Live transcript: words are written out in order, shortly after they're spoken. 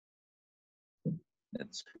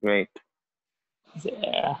That's great.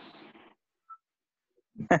 Yeah.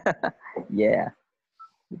 Yeah,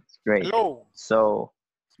 it's great. Hello. So,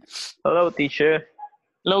 hello, teacher.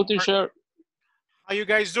 Hello, teacher. How you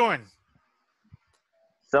guys doing?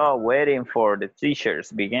 So, waiting for the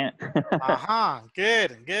teachers begin.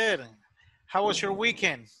 Good, good. How was your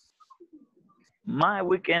weekend? My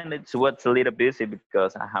weekend it's what's a little busy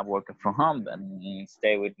because I have working from home and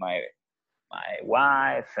stay with my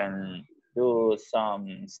wife and do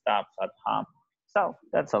some stuff at home. So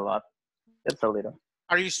that's a lot. That's a little.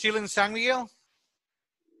 Are you still in San Miguel?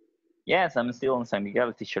 Yes, I'm still in San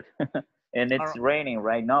Miguel, teacher, and it's Or- raining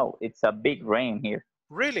right now. It's a big rain here.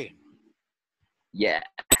 Really? Yeah.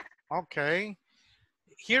 Okay.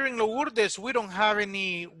 Here in Lourdes, we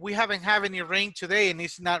haven't had any rain today, and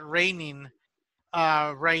it's not raining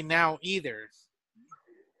right now either.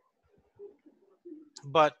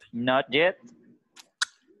 But, Not yet.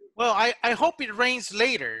 well, I hope it rains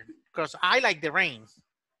later because I like the rain.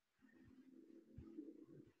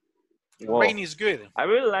 Whoa. Rain is good. I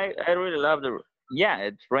really love the. Yeah,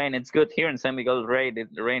 it's rain. It's good here in San Miguel.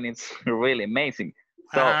 The rain is really amazing.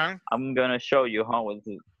 So Uh-huh. I'm gonna show you how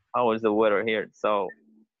is the weather here. So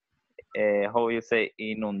how you say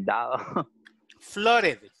inundado?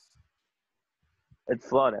 Flooded. It's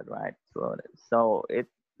flooded, right? Flooded. So it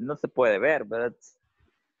no se puede ver, but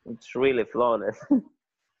it's really flooded.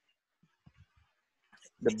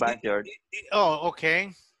 The backyard. Oh,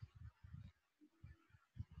 okay.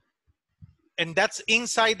 And that's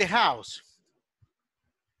inside the house.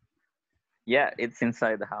 Yeah, it's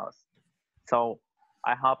inside the house. So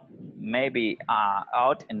I hope maybe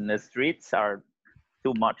out in the streets are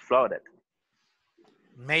too much flooded.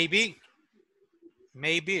 Maybe.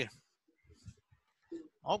 Maybe.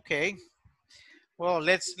 Okay. Well,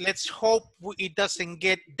 let's hope it doesn't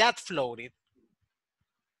get that floated.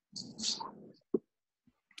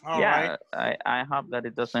 All right. Yeah, I hope that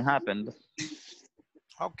it doesn't happen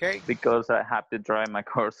Okay. because I have to drive my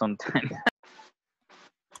car sometime.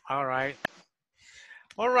 All right.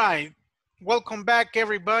 All right. Welcome back,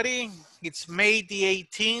 everybody. It's May the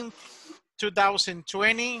 18th,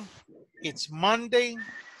 2020. It's Monday.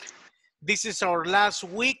 This is our last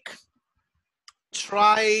week.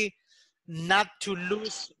 Try not to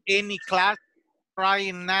lose any class.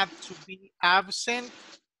 Try not to be absent.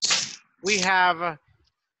 We have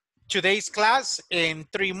today's class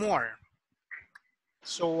and 3 more.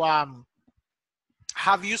 So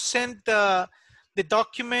have you sent the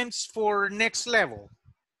documents for next level?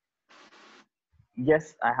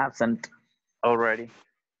 Yes, I have sent already.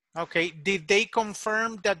 Okay, did they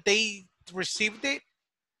confirm that they received it?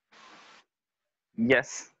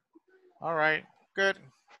 Yes. All right, good.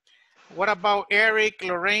 What about Eric,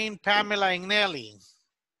 Lorraine, Pamela, and Nelly?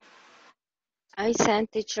 I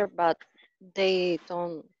sent teacher, but they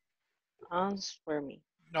don't answer me.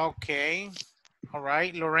 Okay, all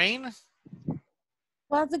right, Lorraine?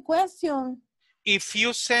 What's the question? If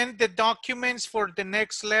you send the documents for the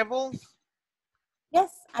next level,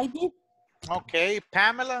 Yes, I did. okay,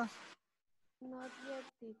 Pamela? Not yet,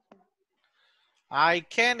 teacher. I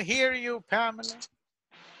can't hear you, Pamela.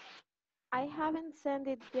 I haven't sent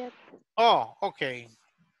it yet. Oh, okay.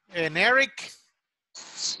 And Eric?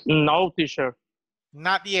 No, teacher.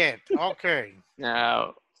 Not yet, okay.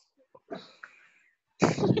 No.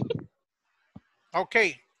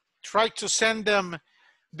 Okay, try to send them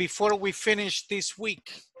before we finish this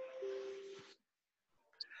week.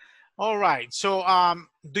 All right, so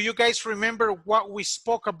do you guys remember what we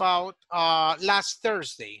spoke about last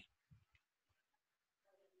Thursday?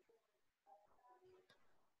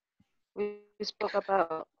 We spoke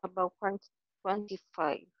about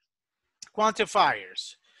quantify.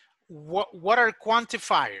 Quantifiers. What are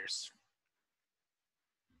quantifiers?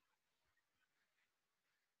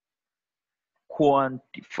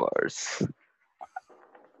 Quantifiers.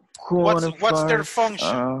 What's their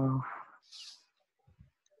function?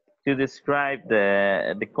 To describe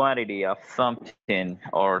the quantity of something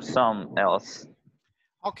or some else.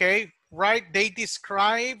 Okay, right, they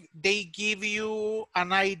give you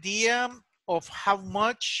an idea of how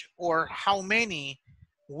much or how many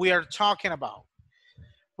we are talking about.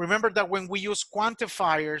 Remember that when we use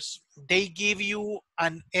quantifiers, they give you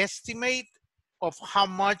an estimate of how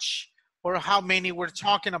much or how many we're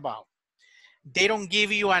talking about. They don't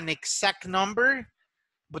give you an exact number,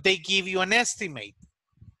 but they give you an estimate.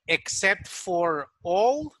 Except for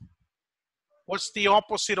all, what's the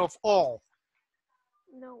opposite of all?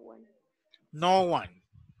 No one. No one,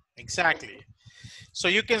 exactly. So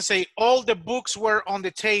you can say all the books were on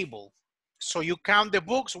the table. So you count the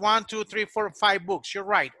books, 1, 2, 3, 4, 5 books. You're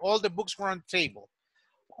right, all the books were on the table.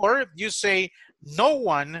 or you say no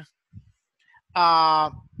one uh,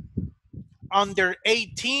 under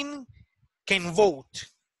 18 can vote.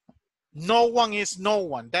 No one is no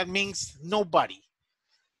one. That means nobody.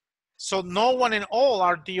 So no one and all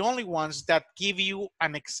are the only ones that give you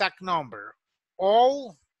an exact number.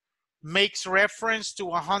 All makes reference to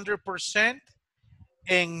 100%,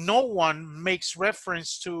 and no one makes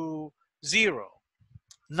reference to 0,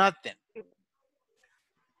 nothing.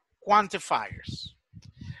 Quantifiers.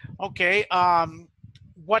 Okay,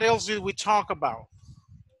 what else did we talk about?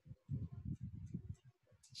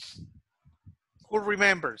 Who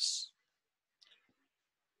remembers?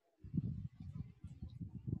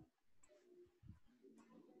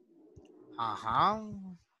 Uh-huh.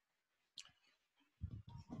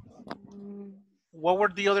 Mm, What were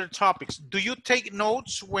the other topics? Do you take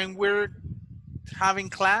notes when we're having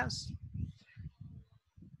class?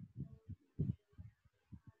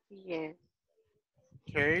 yes.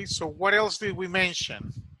 Okay, so what else did we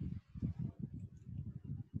mention?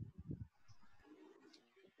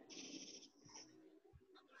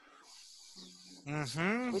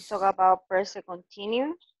 Mm-hmm. We talk about present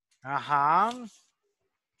continuous. Uh-huh.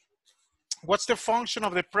 What's the function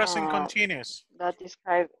of the present Uh, continuous? that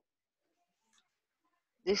describe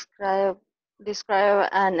describe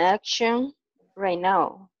an action right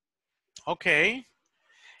now. Okay.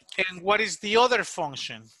 And what is the other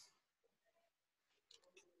function?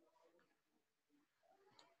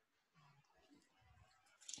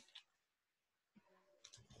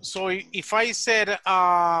 So if I said,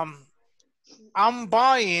 I'm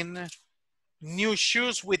buying new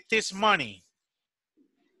shoes with this money.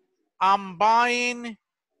 I'm buying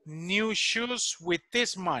new shoes with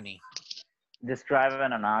this money.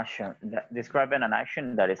 Describing an action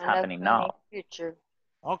that is An happening action in now. future.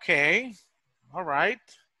 Okay. All right.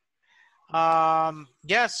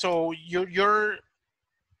 Yeah, so you're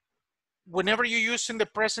whenever you're using the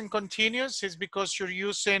present continuous, it's because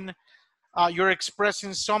you're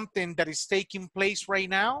expressing something that is taking place right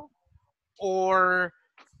now, or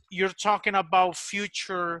you're talking about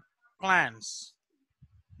future plans.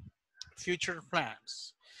 Future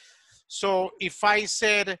plans. So if I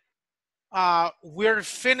said, we're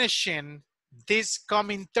finishing this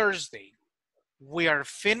coming Thursday, we are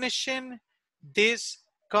finishing this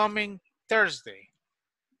coming Thursday.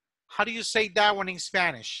 How do you say that one in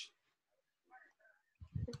Spanish?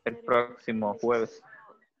 El próximo jueves.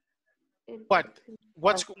 El What? próximo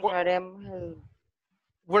What? Continuaremos el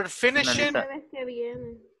We're finishing. jueves que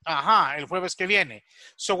viene. Ajá, el jueves que viene.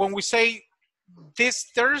 So when we say this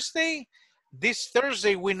Thursday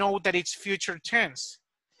we know that it's future tense.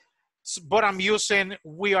 But I'm using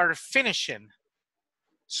we are finishing.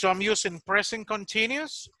 So I'm using present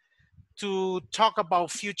continuous to talk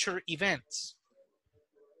about future events.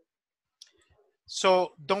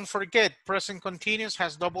 So don't forget, present continuous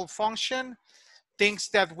has double function, things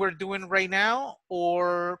that we're doing right now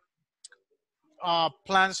or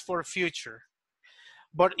plans for future.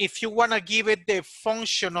 But if you want to give it the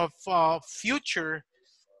function of future,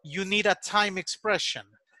 you need a time expression.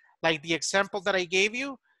 Like the example that I gave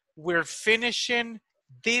you, we're finishing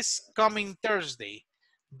this coming Thursday.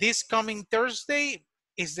 This coming Thursday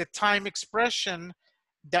is the time expression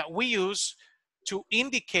that we use to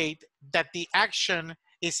indicate that the action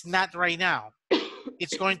is not right now.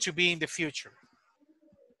 It's going to be in the future.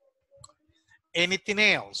 Anything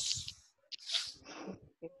else?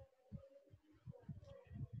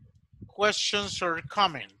 Questions or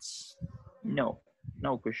comments? No,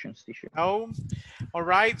 no questions, teacher. No? All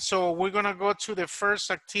right, so we're gonna go to the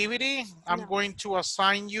first activity. I'm No. going to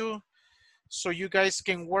assign you so you guys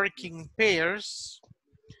can work in pairs.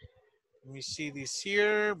 Let me see this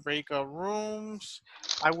here, breakout rooms.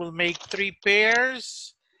 I will make 3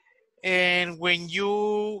 pairs. And when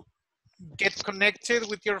you get connected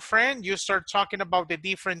with your friend, you start talking about the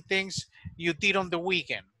different things you did on the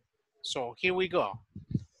weekend. So here we go.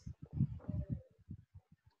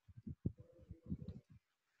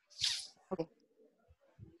 okay.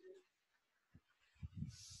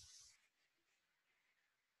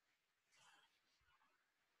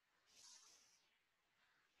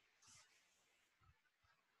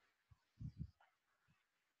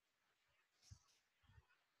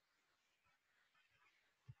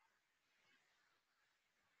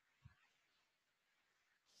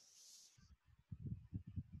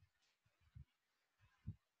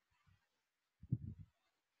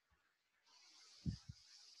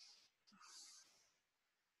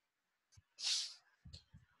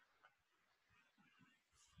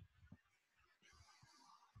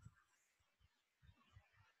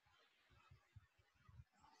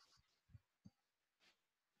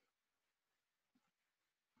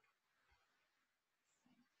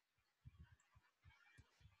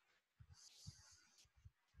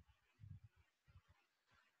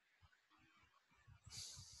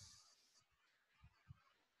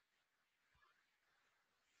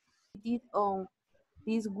 did on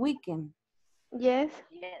this weekend. Yes.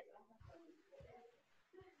 Yes.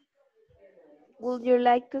 Would you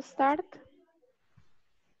like to start?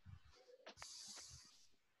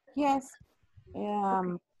 Yes.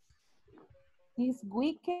 This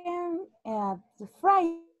weekend, the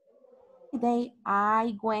Friday,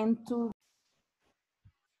 I went to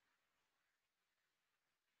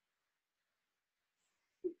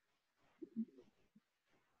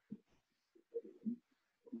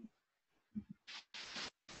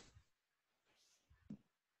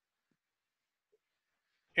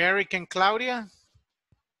Eric and Claudia?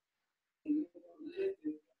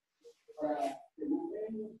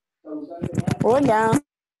 Hola.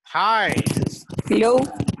 Hi. Hello.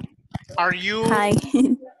 Are you Hi.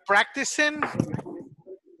 practicing?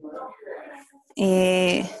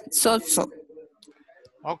 So.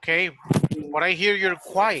 Okay. But I hear you're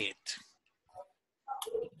quiet.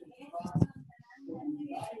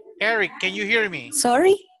 Eric, can you hear me?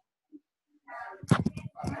 Sorry. No,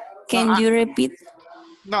 Can you repeat?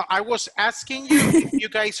 no, I was asking you if you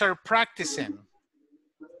guys are practicing.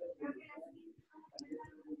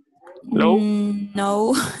 Hello?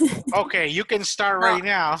 No. Okay, you can start No. right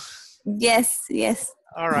now. Yes.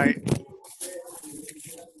 All right.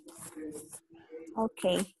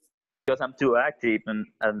 Okay. Because I'm too active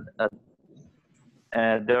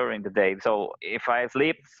during the day. So if I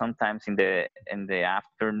sleep sometimes in the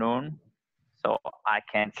afternoon, so I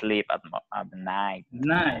can't sleep at the night.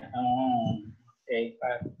 Night. Okay,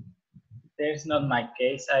 but there's not my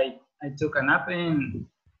case. I took a nap and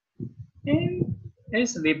I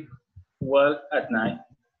sleep well at night.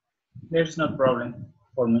 There's no problem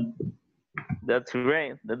for me. That's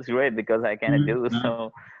great. That's great because I cannot do Mhm.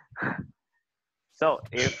 so. So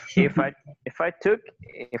if I took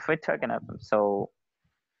a nap, so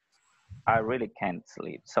I really can't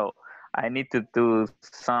sleep. So I need to do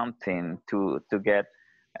something to get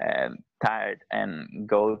tired and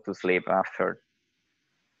go to sleep after.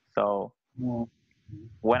 So No.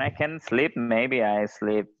 when I can sleep, maybe I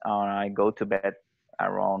sleep or I go to bed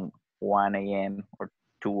around 1 a.m. or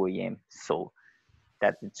 2 a.m. So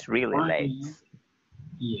that it's really late. Why?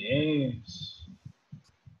 Yes.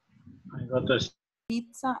 I got to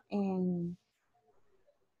pizza and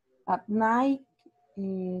at night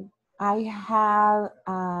I have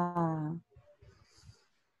a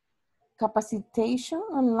capacitation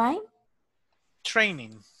online,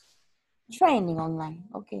 Training. training online.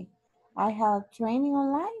 Okay. I have training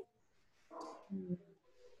online.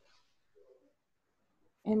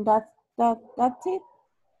 And that's it.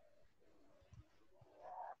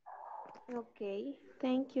 Okay.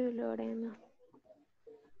 Thank you, Lorena.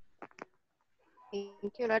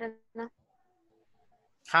 Thank you, Lorena.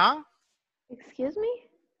 Huh? Excuse me?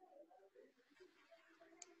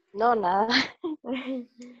 No, nada.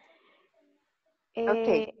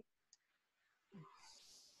 Okay. Eh,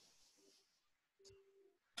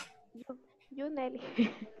 you, Nelly.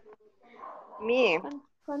 Me.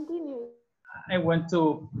 Continue. I went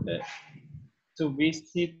to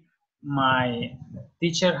visit my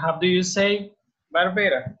teacher. How do you say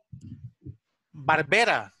Barbera?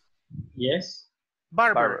 Barbera. Yes,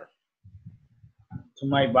 Barber. to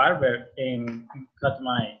my barber and cut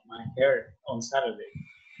my hair on Saturday.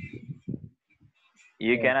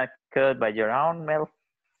 You Yeah. cannot cut by your own, Mel.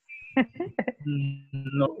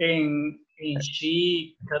 No, and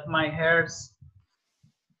she cut my hairs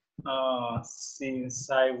since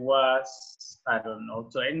I was, I don't know,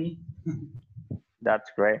 20, That's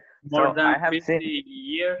great. more So than I have 50 seen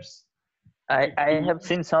years. I 50 have years.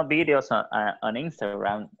 seen some videos on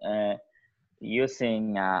Instagram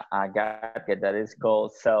using a gadget that is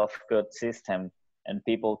called self-cut system, and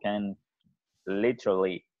people can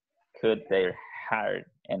literally cut their hair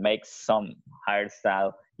and make some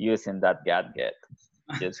hairstyle using that gadget.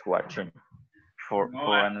 Just watching No, for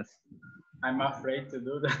an I'm afraid to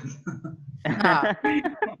do that. Ah,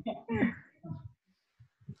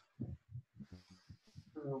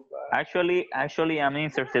 actually I'm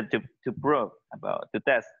interested to prove about to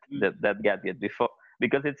test that gadget before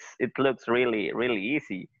because it looks really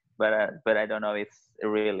easy, but I don't know if it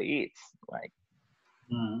really is like.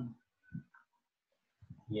 Mm,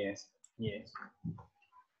 yes, yes.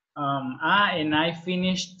 And I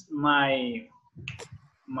finished my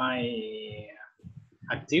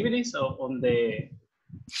activities on the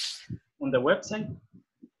website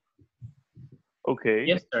Okay.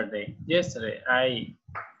 yesterday. Yesterday,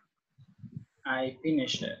 I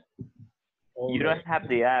finished it. All You the don't have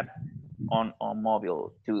the app on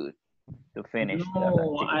mobile to finish that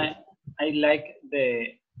no, activity.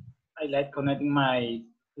 I like connecting my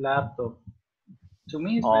laptop. To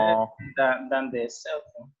me, it's better Oh, than the cell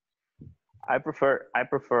phone. I prefer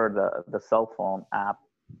the cell phone app.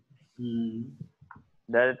 Mm.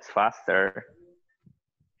 That it's faster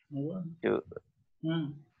Well, to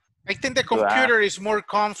mm. I think the to ask. computer is more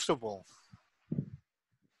comfortable.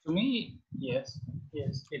 To me, yes,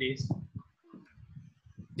 yes, it is.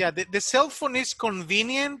 Yeah, the cell phone is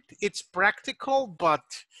convenient, it's practical, but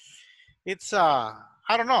it's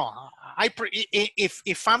I don't know.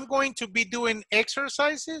 If I'm going to be doing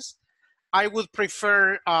exercises, I would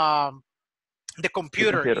prefer the The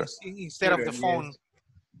computer computer. instead of the phone. Yes.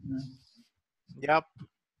 Mm. Yep.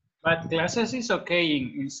 But classes is okay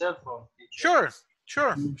in cell phone, teacher. Sure,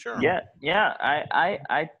 sure, Mm. sure. Yeah.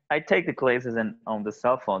 I take the classes on the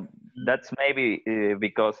cell phone. That's maybe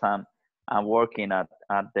because I'm working at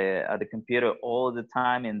the computer all the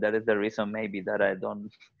time, and that is the reason maybe that I don't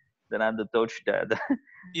touch Yep.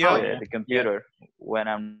 Yeah. the computer when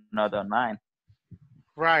I'm not online.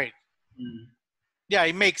 Right. Mm. Yeah,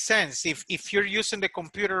 it makes sense. If you're using the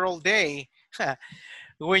computer all day,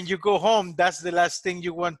 when you go home, that's the last thing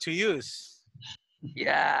you want to use.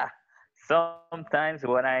 Yeah. Sometimes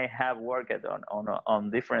when I have worked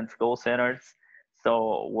on different school centers,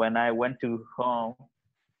 so when I went to home,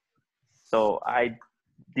 so I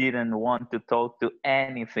didn't want to talk to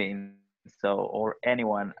anything, or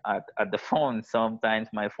anyone at the phone. Sometimes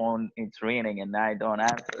my phone is ringing and I don't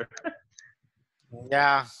answer.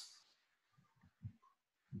 Yeah.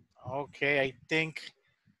 Okay, I think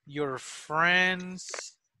your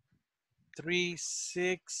friends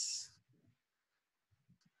 3-6.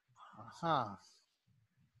 Uh-huh.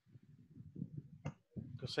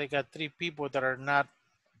 Because I got 3 people that are not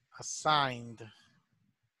assigned.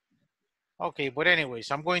 Okay, but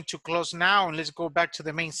anyways, I'm going to close now and let's go back to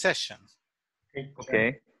the main session. Okay.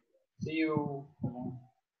 Okay. See you.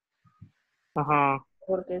 Ajá.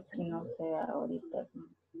 Porque si no se da ahorita.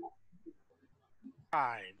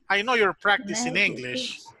 Hi. I know you're practicing Nice.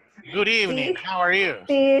 English. Good evening. How are you?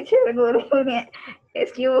 Teacher, good evening.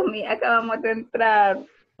 Excuse me, acabamos de entrar.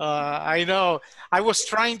 I know. I was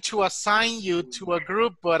trying to assign you to a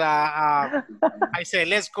group, but I said,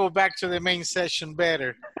 let's go back to the main session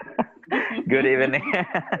better. Good evening.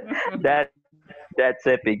 That's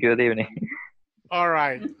epic. Good evening. All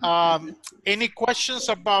right. Any questions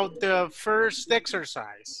about the first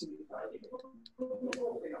exercise?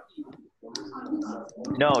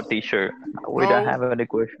 No, teacher. We don't No? have any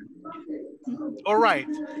question. All right.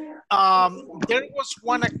 There was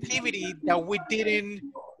one activity that we didn't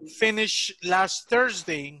finish last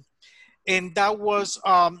Thursday, and that was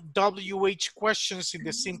WH questions in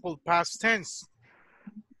the simple past tense.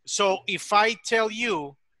 So if I tell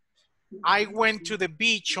you, I went to the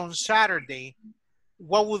beach on Saturday,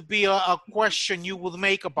 what would be a question you would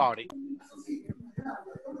make about it?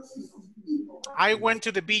 I went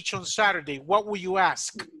to the beach on Saturday. What would you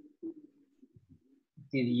ask?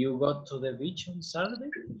 Did you go to the beach on Saturday?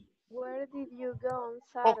 Where did you go on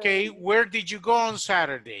Okay, Saturday? where did you go on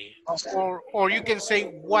Saturday? Or you can say,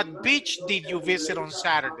 what beach did you visit on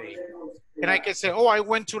Saturday? And I can say, oh, I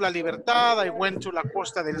went to La Libertad, I went to La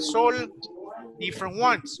Costa del Sol, different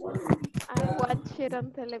ones. I watch it on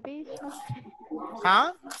television.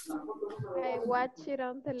 Huh? I watch it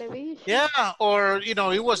on television. Yeah, or, you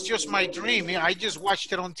know, it was just my dream. Yeah, I just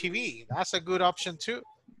watched it on TV. That's a good option too.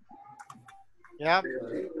 Yeah.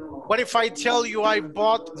 What if I tell you I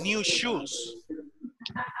bought new shoes?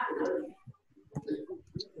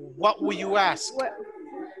 What will you ask?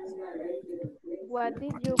 What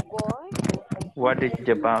did you buy? What did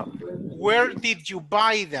you buy? Where did you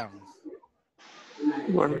buy them?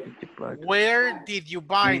 Where did you buy? Where did you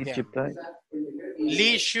buy Did you them? buy?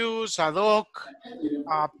 Lee shoes, ad hoc,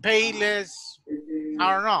 Payless,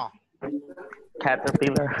 I don't know.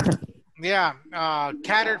 Caterpillar. Yeah,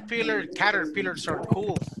 caterpillars are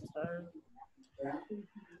cool.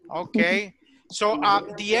 Okay, so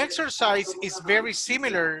the exercise is very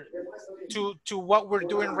similar to what we're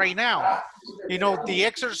doing right now. You know, the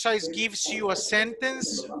exercise gives you a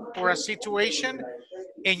sentence or a situation,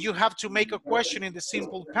 and you have to make a question in the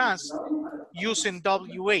simple past using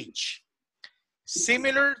WH.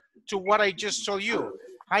 Similar to what I just told you.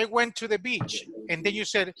 I went to the beach, and then you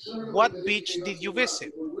said, what beach did you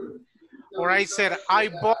visit? Or I said, I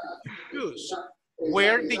bought shoes.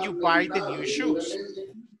 Where did you buy the new shoes?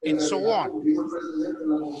 And so on.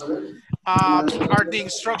 Are the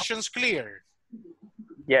instructions clear?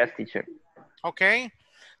 Yes, teacher. Okay,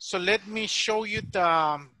 so let me show you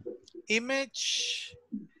the image.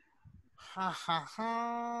 Ha, ha,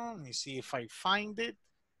 ha. Let me see if I find it.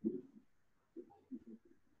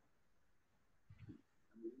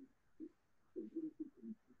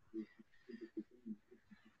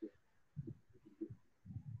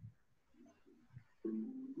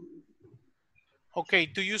 Okay,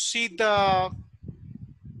 do you see the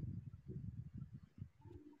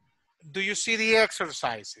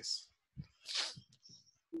exercises?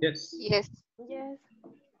 Yes. Yes. Yes.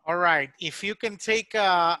 All right, if you can take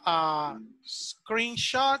a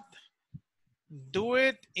screenshot, do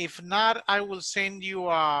it. If not, I will send you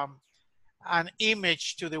an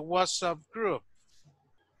image to the WhatsApp group.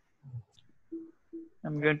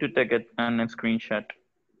 I'm going to take it on a screenshot.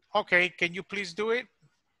 Okay, can you please do it?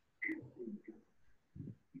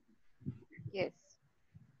 Yes.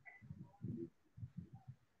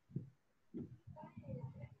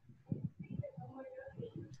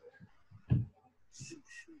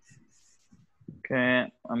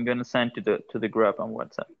 Okay, I'm gonna send to the group on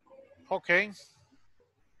WhatsApp. Okay,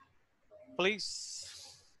 please.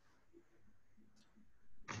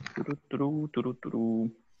 Turu, turu,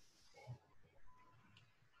 turu.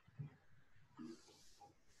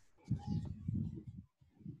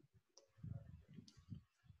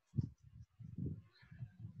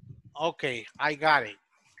 Okay, I got it.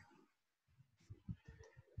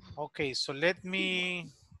 Okay, so let me,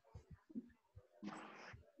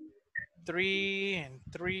 3 and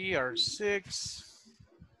 3 are 6.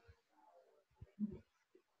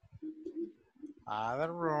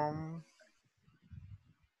 Other room.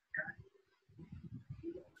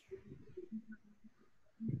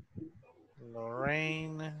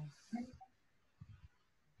 Lorraine.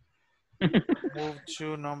 Move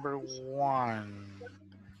to number 1.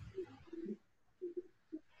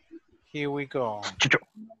 Here we go.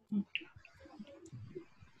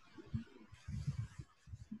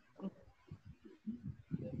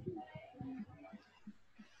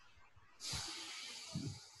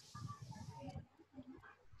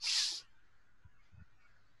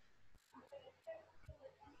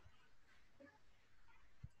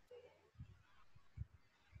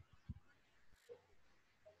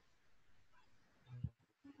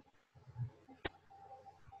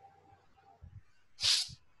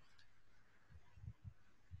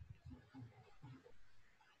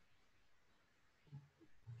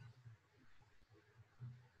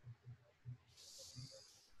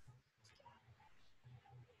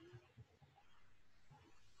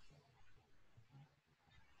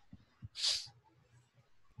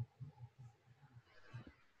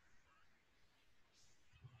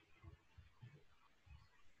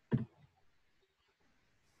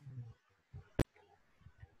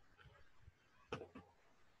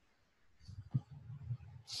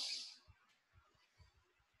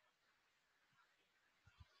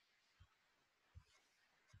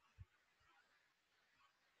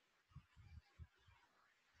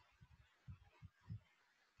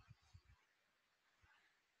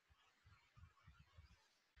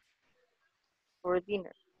 For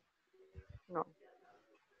dinner. No.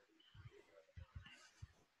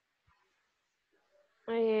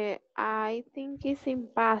 I think it's in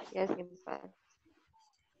past. Yes, in past.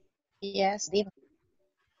 Yes, did.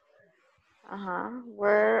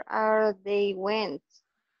 Where are they went?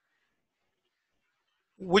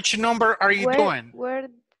 Which number are you Where doing?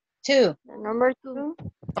 Two. The number 2.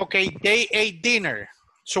 Okay, they ate dinner.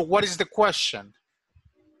 So what is the question?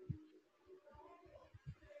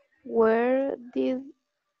 Where did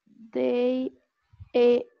they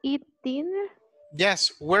eat dinner?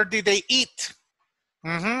 Yes, where did they eat?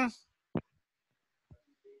 Okay.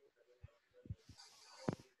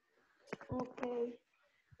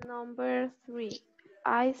 Number 3.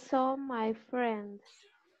 I saw my friend.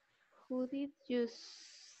 Who did you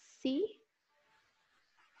see?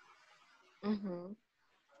 Who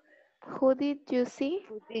did you see?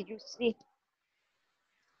 Who did you see?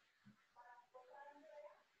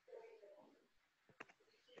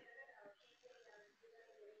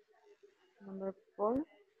 Number 4.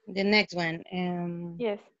 The next one.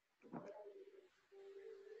 Yes.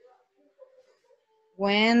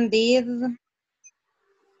 When did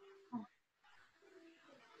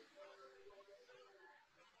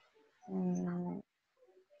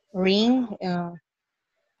ring?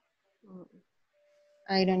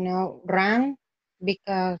 I don't know. Rang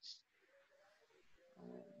because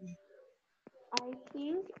I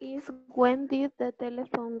think it's when did the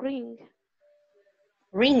telephone ring?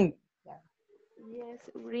 ring. Yes,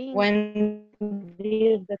 ring. When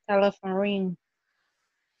did the telephone ring?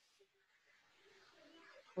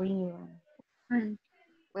 Ring.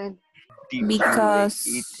 When Because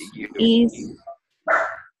is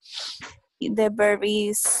the verb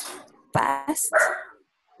is past.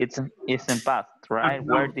 It's in past, right?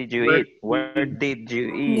 Where No, did you where eat? Where did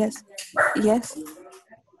you eat? Yes. Yes.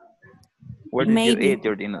 Where did you Maybe. eat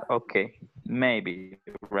your dinner? Okay. Maybe,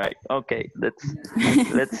 right? Okay,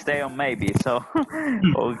 let's stay on maybe. So,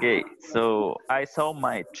 okay, so I saw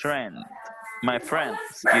my friend.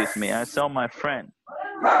 Excuse me, I saw my friend.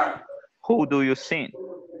 Who do you see?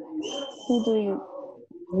 Who do you?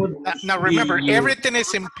 Would Now be remember, you. everything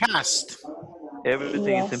is in past.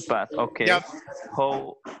 Everything is in Yes. past. Okay. Yep.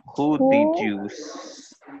 How? Who did Who? you?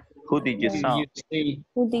 Who did you Yes. Do saw? you see?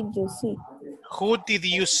 Who did you see? Who did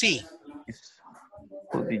you see?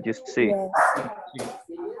 Who did you see? Yes.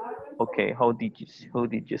 Okay. Who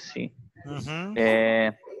did you see? Mhm.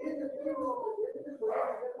 Uh,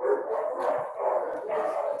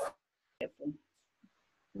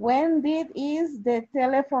 When did is the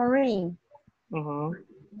telephone ring? Uh-huh.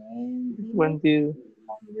 When When did did the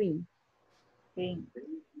phone ring? Ring.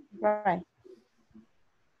 Right.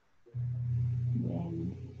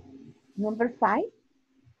 Then number 5.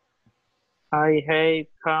 I have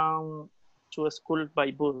come to school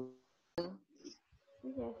by bus?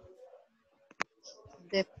 Yes.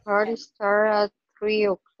 The party started at 3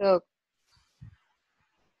 o'clock.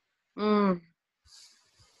 Mm.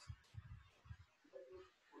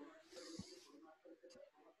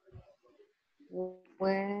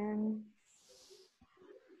 When?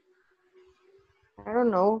 I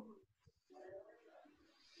don't know.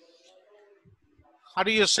 How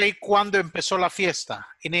do you say cuando empezó la fiesta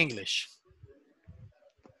in English?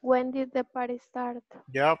 When did the party start?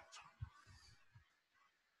 Yep.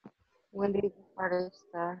 When did the party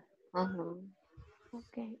start?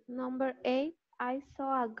 Okay. Number 8, I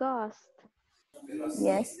saw a ghost.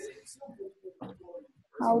 Yes.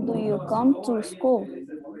 How do you come to school?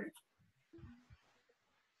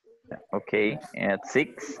 okay. At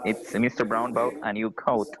 6, it's Mr. Brown bought a new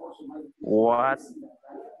coat. What?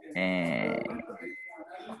 Uh,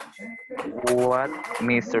 what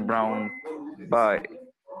Mr. Brown buy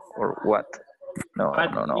or what? No,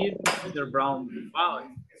 What no, no. did Mr. Brown buy?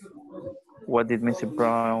 What did Mr.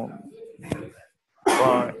 Brown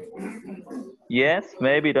buy? Yes,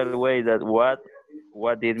 maybe that way. That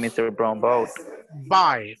what did Mr. Brown bought?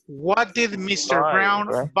 Buy. What did Mr. Buy, Brown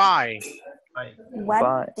right? buy? Buy. What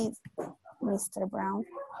Buy, did Mr. Brown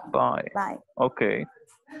buy. buy? Okay.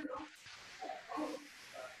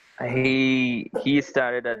 He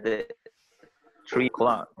started at the 3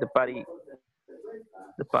 o'clock. The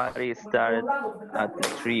party started at the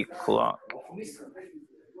 3 o'clock.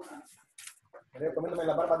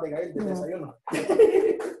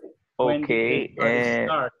 When did the Okay. party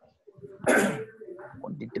start?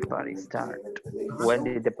 When did the party start? When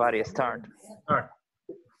did the party start? Start.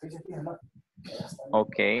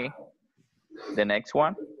 Okay. The next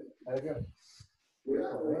one.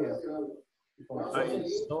 I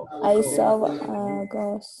saw a I ghost. saw a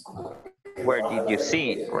ghost. Where did you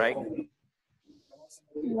see it, right?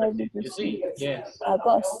 Where did you You see see? Yes. a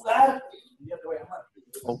ghost?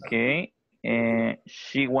 Okay. And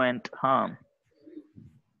she went home.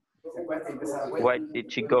 Why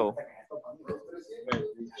did she go? Where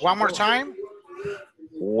did she One more go? time.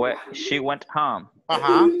 Where she went home.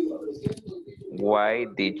 Uh-huh. Why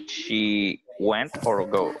did she went or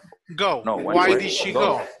go? Go. No, went Why where? did she Go.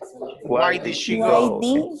 go? Why Why did did she she Why go? go?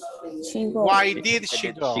 Okay. did she go? Why did Why she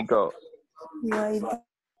did she go? go? Why did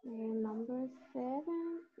Number 7,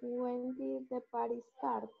 when did the party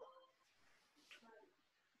start?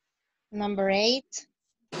 Number 8.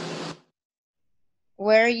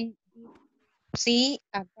 Where you see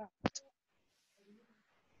a ghost?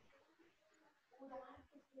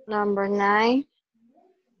 Number 9.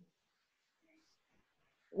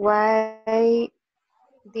 Why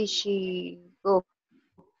did she go?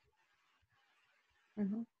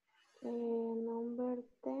 Mhm. Number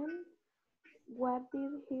 10, what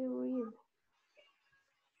did he read?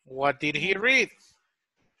 What did he read?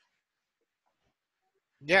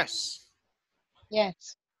 Yes.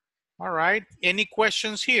 Yes. All right. Any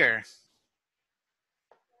questions here?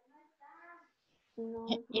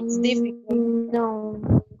 No. It's difficult.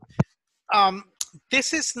 No. Um,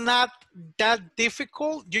 this is not that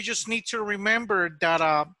difficult. You just need to remember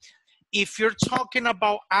that if you're talking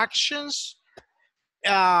about actions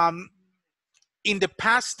in the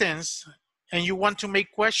past tense and you want to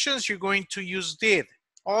make questions, you're going to use did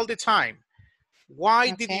all the time.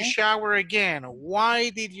 Why did you Okay. shower again? Why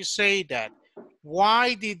did you say that?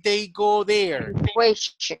 Why did they go there?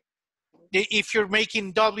 Question. If you're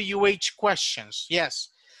making WH questions, yes.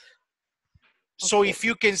 So Okay. if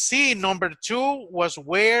you can see, number 2 was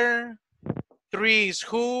where, 3 is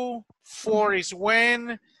who, 4 is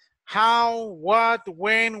when, how, what,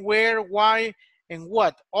 when, where, why, and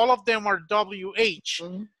what. All of them are WH.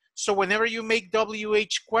 So whenever you make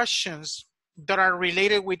WH questions that are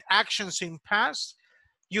related with actions in past,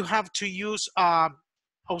 you have to use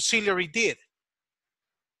auxiliary did.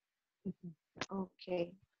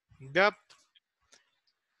 Okay. Yep.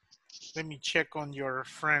 Let me check on your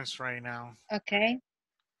friends right now. Okay.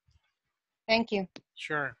 Thank you.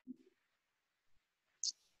 Sure.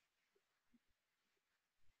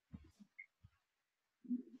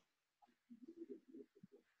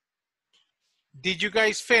 Did you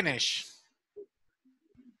guys finish?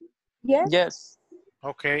 Yes. Yes.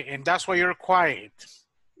 Okay, and that's why you're quiet.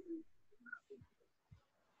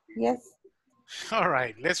 Yes. All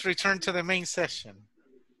right, let's return to the main session.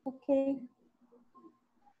 Okay.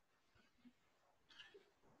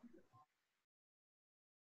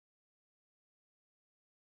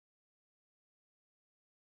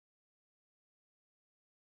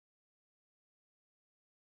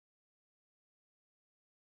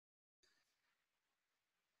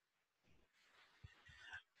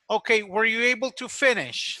 Okay, were you able to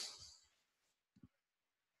finish?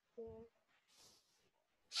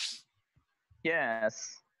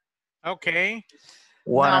 Yes. Okay.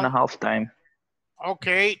 One and Now, a half time.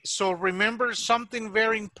 okay, so remember something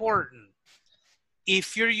very important.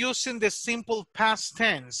 If you're using the simple past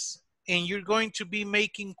tense and you're going to be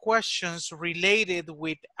making questions related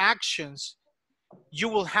with actions, you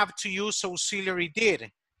will have to use auxiliary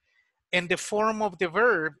did. And the form of the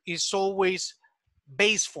verb is always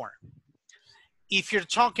base form. If you're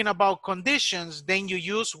talking about conditions, then you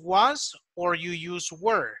use was or you use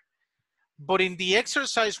were. But in the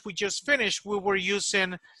exercise we just finished, we were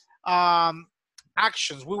using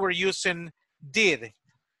actions. We were using did.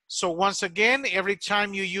 So once again, every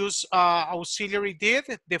time you use auxiliary did,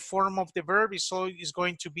 the form of the verb is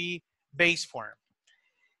going to be base form.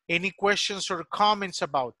 Any questions or comments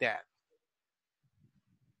about that?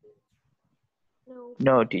 No.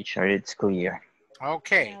 No, teacher, it's clear.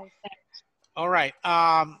 Okay. No, All right.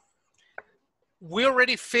 We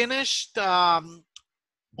already finished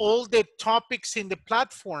all the topics in the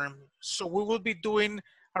platform. So we will be doing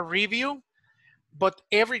a review, but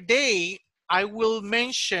every day I will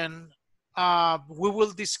mention, we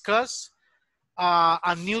will discuss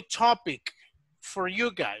a new topic for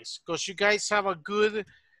you guys, because you guys have a good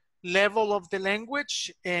level of the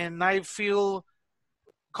language and I feel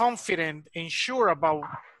confident and sure about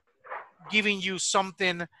giving you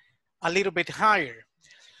something a little bit higher.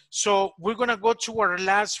 So we're gonna go to our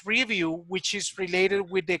last review, which is related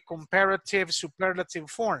with the comparative superlative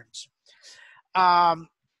forms.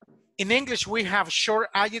 In English, we have short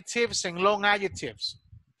adjectives and long adjectives.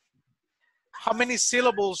 How many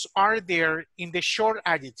syllables are there in the short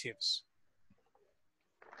adjectives?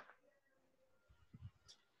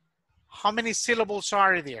 How many syllables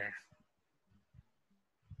are there?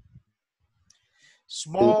 Two.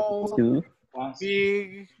 Small, Two.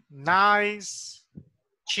 big, nice,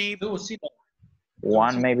 cheap. Two syllables.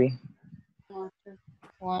 One maybe.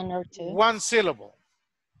 one or two. One syllable.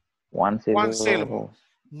 One One syllable. syllable.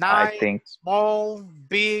 I Nice, think. small,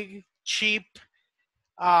 big, cheap,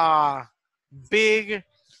 big.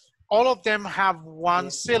 All of them have one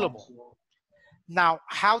syllable. Now,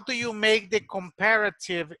 how do you make the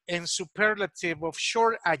comparative and superlative of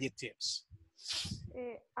short adjectives?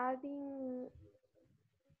 Adding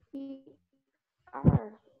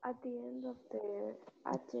er at the end of the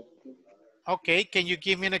adjective. Okay, can you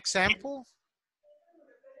give me an example?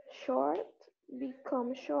 Short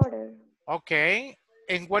become shorter. Okay,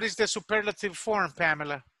 and what is the superlative form,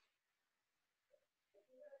 Pamela?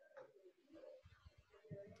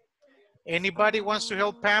 Anybody wants to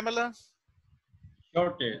help Pamela?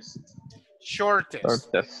 Shortest. Shortest.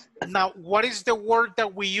 Shortest. Now, what is the word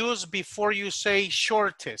that we use before you say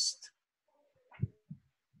shortest?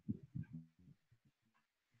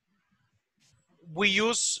 We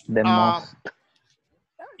use, The most.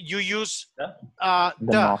 you use The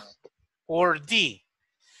the most. or the.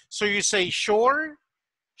 So you say short,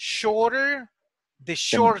 shorter, the The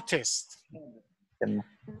shortest.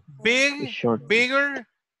 Big, short. bigger,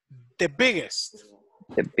 the biggest.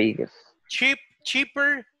 The biggest. Cheap,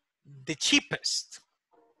 cheaper, the cheapest.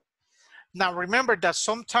 Now remember that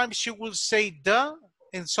sometimes you will say the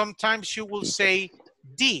and sometimes you will say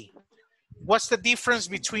the. What's the difference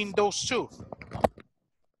between those two?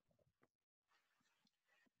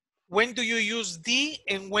 When do you use the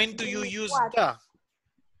and when do you use the?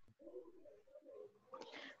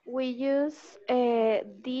 We use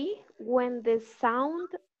the when the sound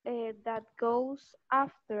that goes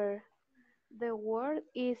after the word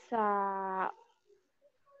is a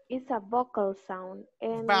vocal sound,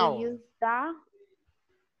 and we Vowel. use the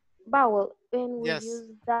vowel, and we Yes. use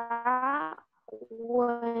the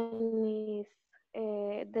when is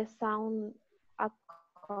the sound a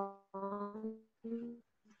consonant.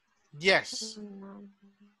 Yes. No.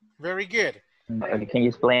 Very good. Can you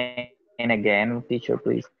explain again, teacher,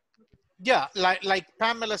 please? Yeah, like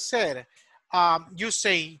Pamela said, you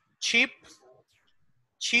say cheap,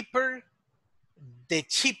 cheaper, the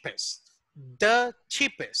cheapest, the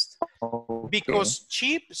cheapest. Okay. Because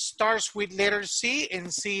cheap starts with letter C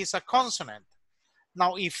and C is a consonant.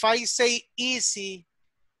 Now, if I say easy,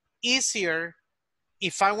 easier,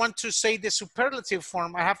 if I want to say the superlative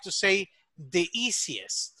form, I have to say the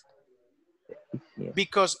easiest. Yes.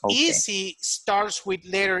 Because Okay. easy starts with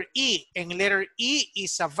letter E, and letter E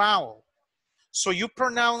is a vowel. So you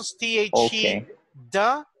pronounce THE, Okay.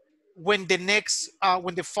 the, when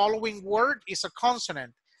the following word is a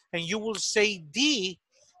consonant, and you will say D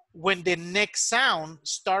when the next sound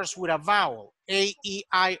starts with a vowel, A, E,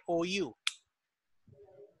 I, O, U.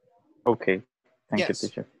 Okay. Thank you, Yes,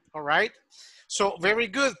 teacher. all right. So very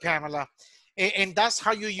good, Pamela. And that's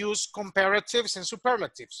how you use comparatives and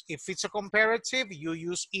superlatives. If it's a comparative, you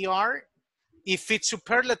use ER. If it's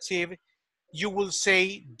superlative, you will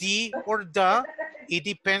say D or the. It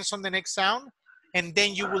depends on the next sound. And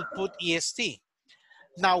then you will put EST.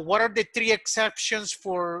 Now, what are the three exceptions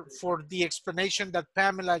for the explanation that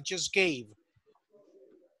Pamela just gave?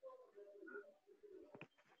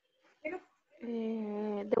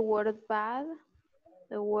 The word bad,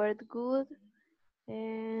 the word good,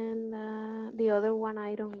 and the other one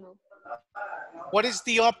I don't know. What is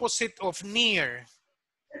the opposite of near?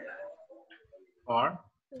 Or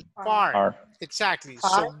Far. Far. Exactly.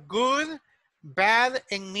 Far. So good, bad,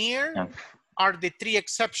 and near Yeah. are the three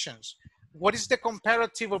exceptions. What is the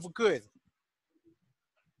comparative of good?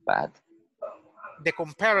 Bad. The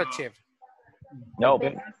comparative. No,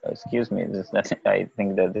 excuse me. I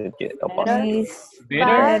think that the opposite. Is better.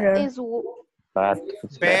 Bad better. is Bad.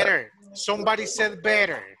 It's better. Better. Somebody said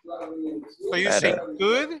better. So you say Better.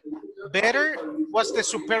 good, better. What's the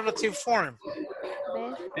superlative form?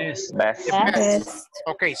 best. Best. Best. The best. Best.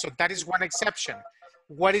 Okay, so that is one exception.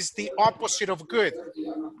 What is the opposite of good?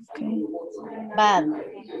 Okay. Bad.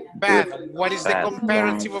 Bad. What is the Bad. Bad.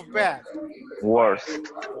 comparative of bad?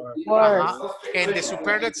 Worst. Worst. And the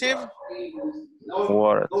superlative?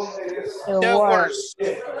 Worst. The The worst.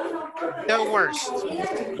 worst. The worst.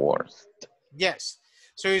 Worst. Yes.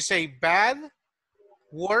 So you say bad,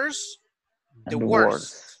 worse, the And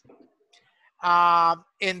worst. worst.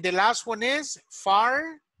 And the last one is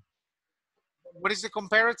far. What is the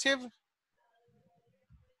comparative?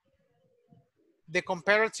 The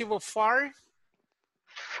comparative of far?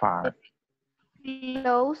 Far.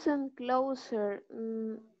 Close and closer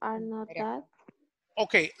are not that.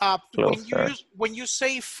 Okay, Closer. when you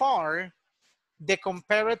say far, the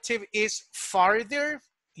comparative is farther.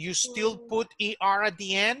 You still put ER at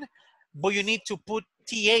the end, but you need to put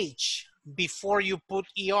TH before you put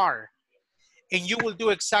ER. And you will do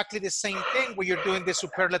exactly the same thing when you're doing the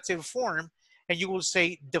superlative form, and you will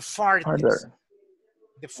say the farthest. Harder.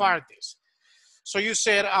 The farthest. So you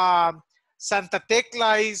said Santa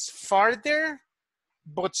Tecla is farther,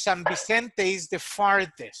 but San Vicente is the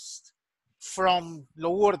farthest from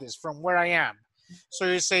Lourdes, from where I am. So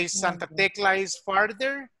you say Santa Tecla is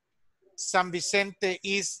farther, San Vicente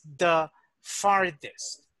is the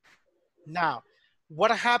farthest. Now,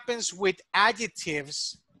 what happens with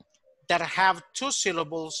adjectives that have two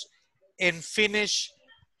syllables and finish,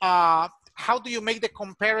 how do you make the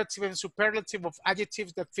comparative and superlative of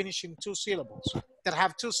adjectives that finish in two syllables, that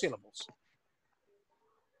have two syllables?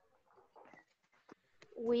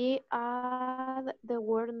 We add the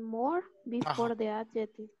word more before the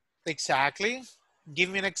adjective. Exactly. Give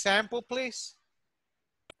me an example, please.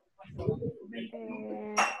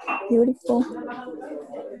 Beautiful.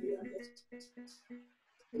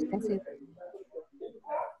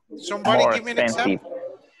 Somebody More give me an expensive. example.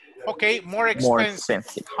 Okay, more More expensive.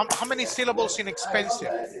 expensive. How many syllables in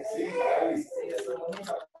expensive?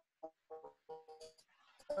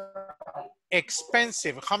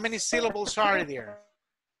 Expensive. How many syllables are there?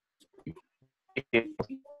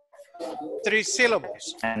 3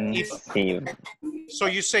 syllables. Expensive. So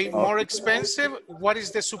you say more expensive. What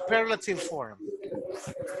is the superlative form?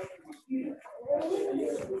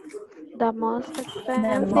 The most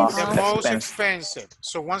expensive. The most expensive.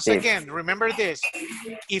 So once again, remember this.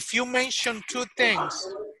 If you mention two things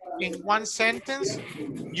in one sentence,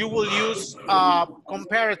 you will use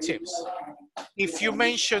comparatives. If you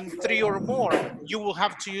mention 3 or more, you will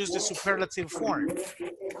have to use the superlative form.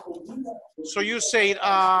 So you say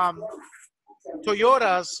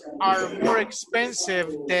Toyotas are more expensive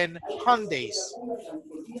than Hyundais,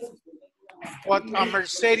 but a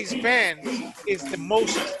Mercedes-Benz is the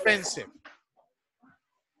most expensive.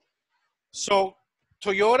 So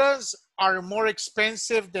Toyotas are more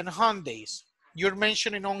expensive than Hyundais? You're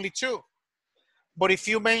mentioning only two. But if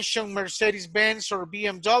you mention Mercedes-Benz or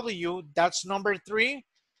BMW, that's number three.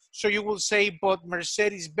 So you will say, but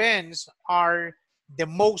Mercedes-Benz are the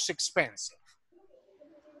most expensive.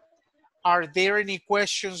 Are there any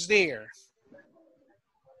questions there?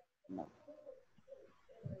 No?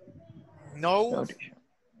 No, teacher.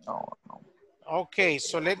 No, no. Okay,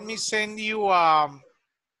 so let me send you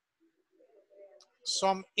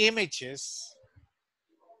some images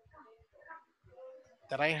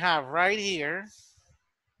that I have right here.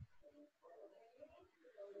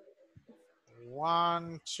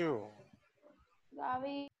 1, 2.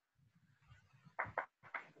 Gaby.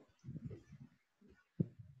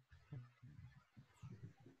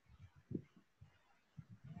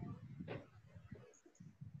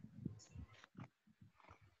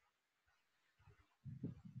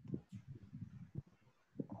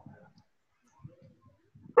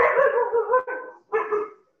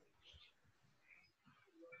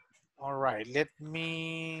 All right, let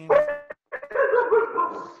me...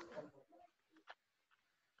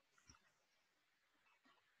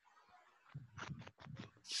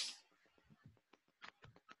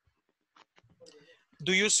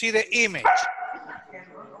 Do you see the image?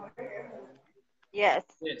 Yes.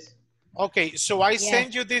 Yes. Okay, so I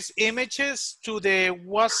send you these images to the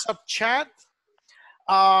WhatsApp chat.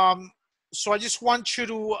 So I just want you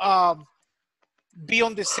to be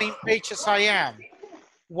on the same page as I am.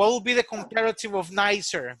 What will be the comparative of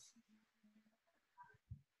nicer?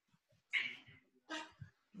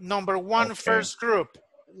 Number one, Okay. first group.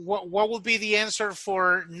 What will be the answer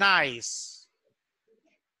for nice?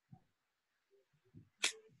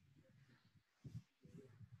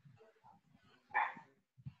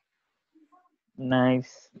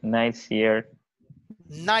 Nice, nice here.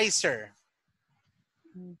 Nicer.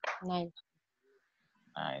 Nice.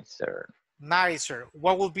 Nicer, Nicer.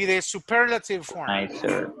 What will be the superlative form?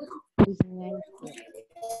 nicer. Nice.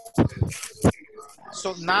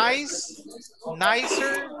 So nice,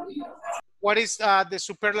 nicer. What is the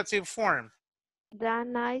superlative form? The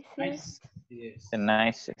nicest. Nice. Yes. The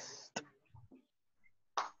nicest.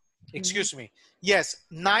 Excuse me. Yes,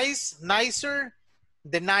 nice, nicer,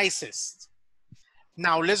 the nicest.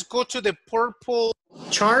 Now let's go to the purple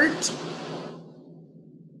chart.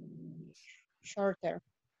 Shorter.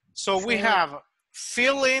 So we Short. have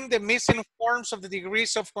fill in the missing forms of the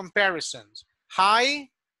degrees of comparisons. High,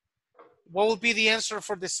 what will be the answer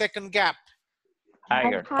for the second gap?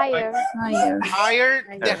 Higher. Higher. Higher. Higher,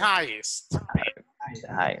 the Higher. highest.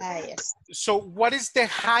 The highest. Highest. So what is the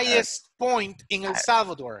highest point in El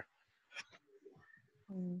Salvador?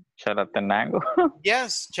 Chalatenango.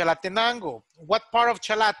 Yes, Chalatenango. What part of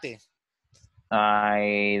Chalate?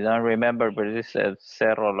 I don't remember, but it said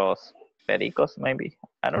Cerro Los Pericos, maybe.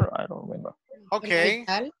 I don't remember. Okay.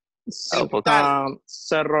 El El Pital.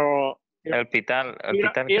 Cerro El Pital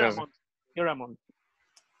creo. Iramont.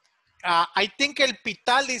 I think El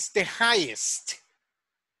Pital is the highest.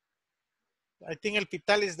 I think El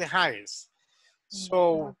Pital is the highest.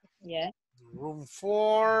 So, Yeah. room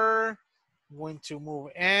 4, I'm going to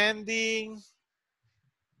move Andy.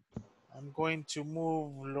 I'm going to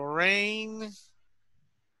move Lorraine.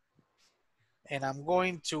 And I'm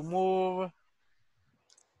going to move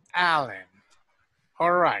Alan.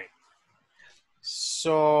 All right.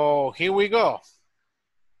 So, here we go.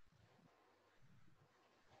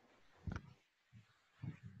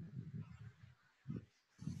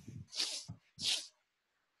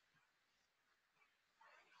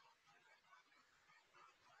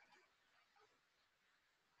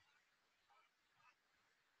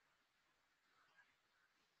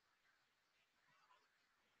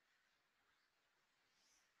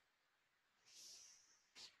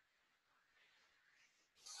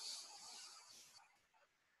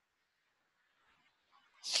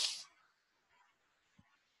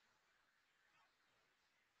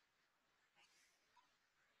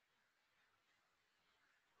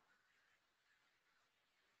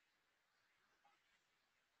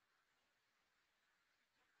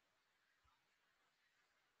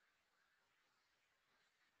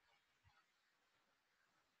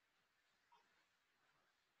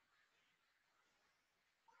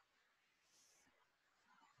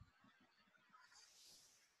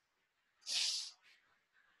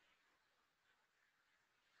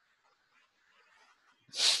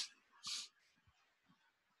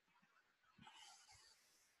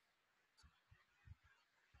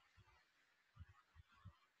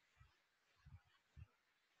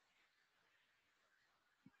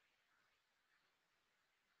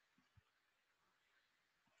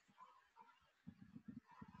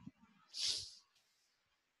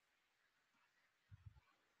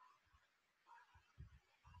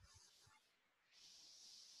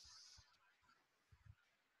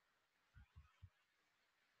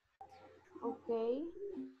 Okay.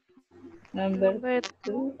 Number Number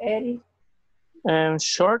 2, Eric.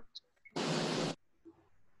 Short.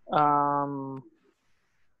 Um,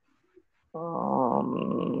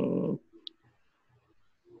 um,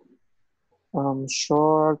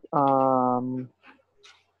 Short.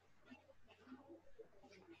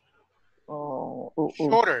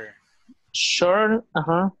 Shorter. Short.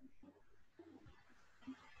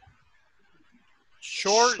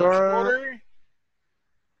 Short, Short. shorter.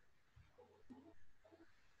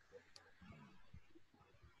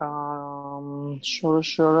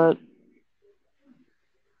 Short.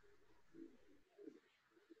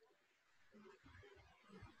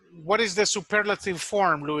 What is the superlative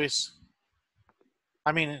form, Luis?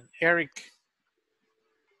 I mean, Eric.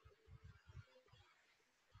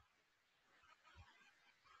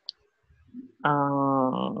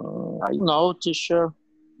 I know, teacher.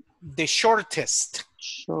 The shortest.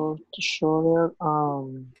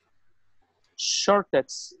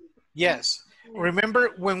 Shortest. Yes.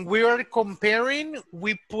 Remember, when we are comparing,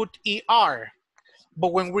 we put ER.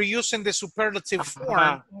 But when we're using the superlative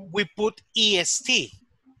form, we put EST.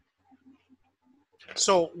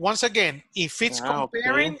 So once again, if it's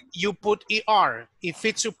comparing, okay. you put ER. If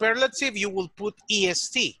it's superlative, you will put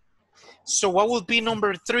EST. So what will be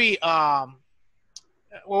number 3? What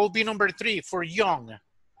will be number 3 for young?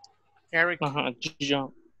 Eric? Young.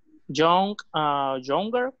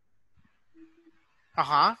 Younger.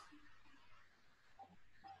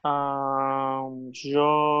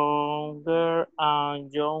 Younger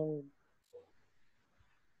and young.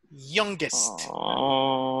 Youngest.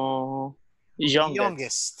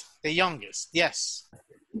 Youngest. The youngest, yes.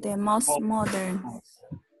 The most modern.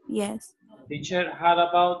 Yes. Teacher, how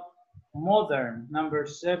about modern, number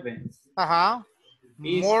 7? Is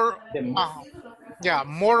More, yeah,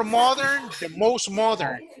 more modern, the most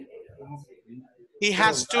modern. It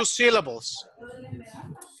has 2 syllables.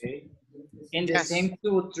 Okay. In the Yes. same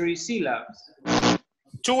 2, 3 syllables.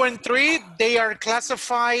 2 and 3, they are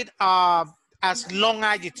classified as long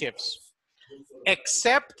adjectives,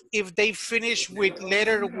 except if they finish with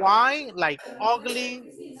letter Y, like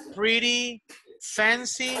ugly, pretty,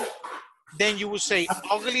 fancy, then you would say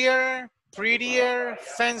uglier, prettier,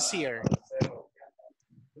 fancier.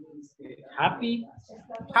 Happy?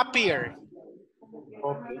 Happier.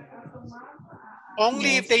 Okay.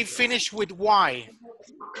 Only if they finish with Y.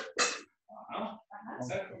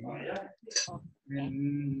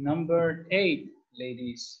 Number 8,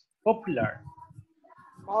 ladies. Popular.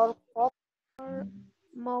 More popular.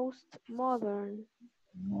 most modern.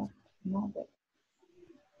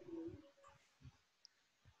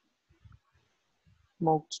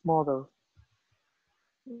 Most modern.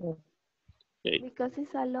 Okay. Because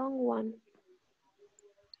it's a long one.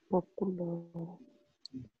 Popular.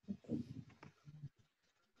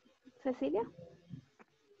 Cecilia?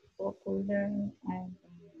 Popular and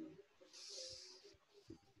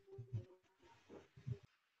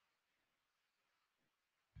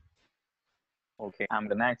Okay, I'm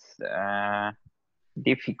the next.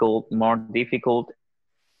 Difficult, more difficult,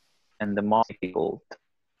 and the most difficult.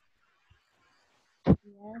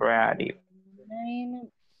 Creative.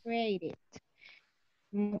 Created.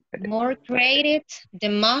 More created, the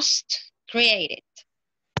most created.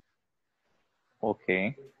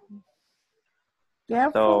 Okay.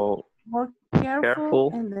 Careful, So more careful,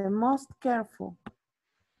 careful. and the most careful.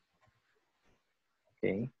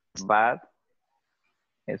 Okay. Bad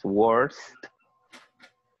is worst.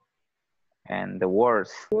 And the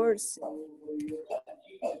worst. worse.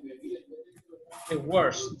 The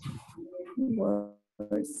worst.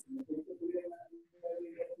 Worse.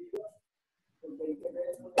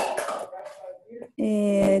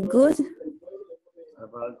 Good.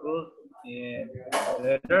 About good.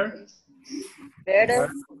 Better.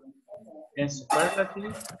 Better. And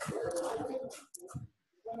superlative.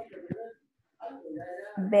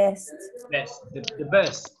 Best. Best. The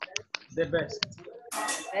best. The best.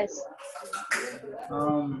 Best.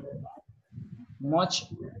 Much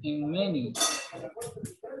and many.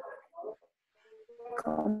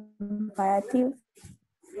 Comparative.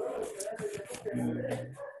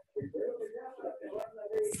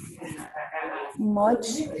 Much.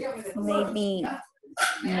 Maybe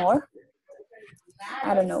more.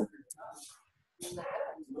 I don't know.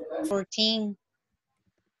 14.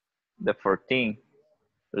 The 14.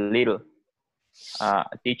 Little.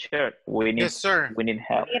 Teacher, we need. Yes, sir. We need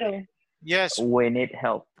help. Little. Yes. We need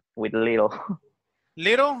help with little.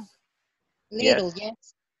 Little? Little, Yes.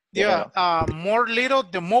 yes. Yeah. More little,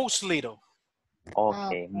 the most little.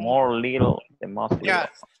 Okay. More little, the most little. Yeah.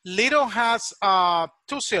 Little has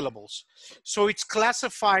 2 syllables. So it's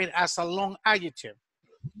classified as a long adjective.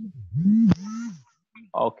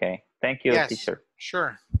 Okay, thank you, Yes, teacher.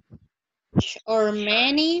 sure. Or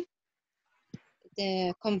many,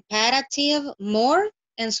 the comparative more,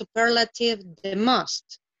 and superlative the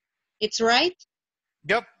most. It's right?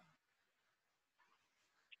 Yep.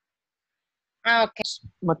 Okay.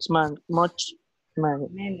 Much money.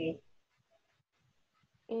 Many.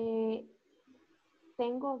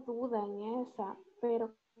 Tengo duda en esa,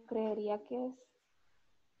 pero creería que es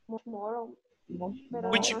much more, pero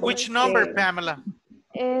no estoy Which number, segura. Pamela?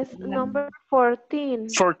 Es number 14.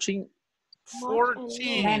 14. Much and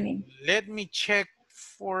 14. Many. Let me check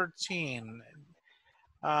 14.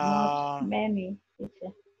 Many.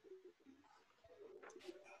 Teacher.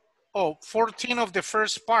 Oh, 14 of the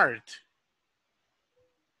first part.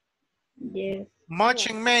 Yes. Much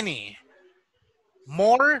and many.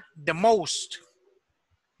 More, the most.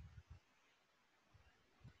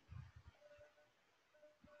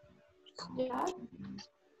 Yeah.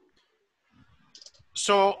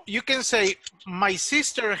 So you can say, my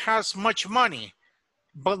sister has much money,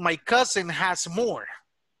 but my cousin has more.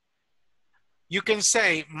 You can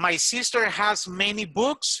say, my sister has many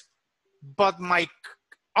books, but my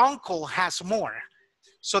uncle has more.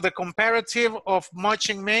 So the comparative of much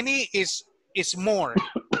and many is more.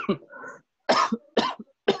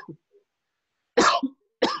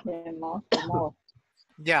 The most.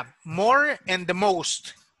 Yeah, more and the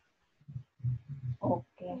most.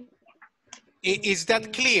 Okay. Is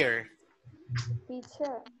that clear?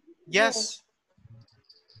 Teacher. Yes.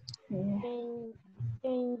 Yeah.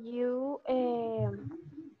 Can you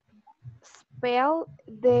spell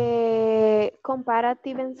the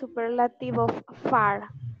comparative and superlative of far?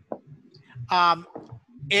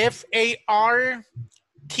 F-A-R-T-H-E-R.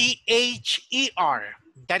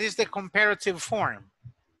 That is the comparative form.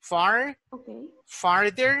 Far, Okay.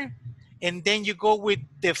 farther, and then you go with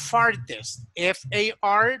the farthest. F-A-R-T-H-E-S-T.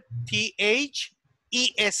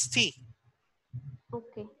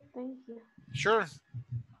 Okay, thank you. Sure.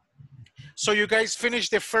 So you guys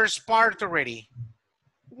finished the first part already.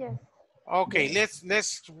 Yes. Okay, Yes.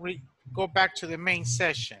 let's go back to the main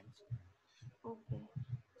session. Okay.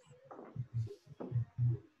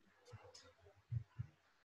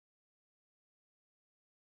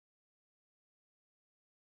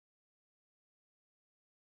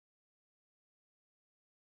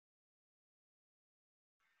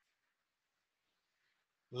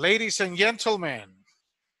 Ladies and gentlemen,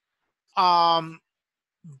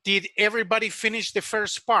 did everybody finish the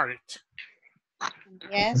first part?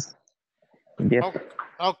 Yes. Yes.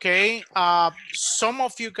 Okay, some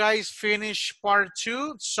of you guys finished part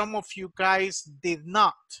 2, some of you guys did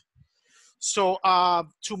not. So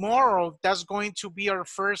tomorrow, that's going to be our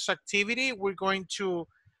first activity. We're going to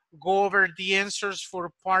go over the answers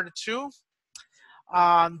for part 2.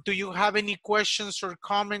 Do you have any questions or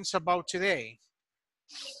comments about today?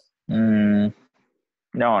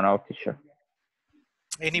 No, teacher.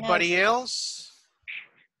 Anybody else?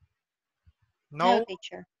 No,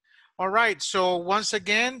 teacher. All right, so once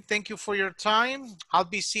again, thank you for your time. I'll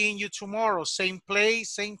be seeing you tomorrow, same place,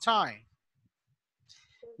 same time.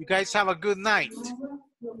 You guys have a good night.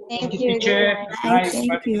 Thank you. Teacher. Thank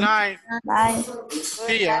you. Good night. Bye.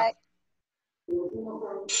 See ya.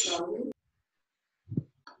 Bye.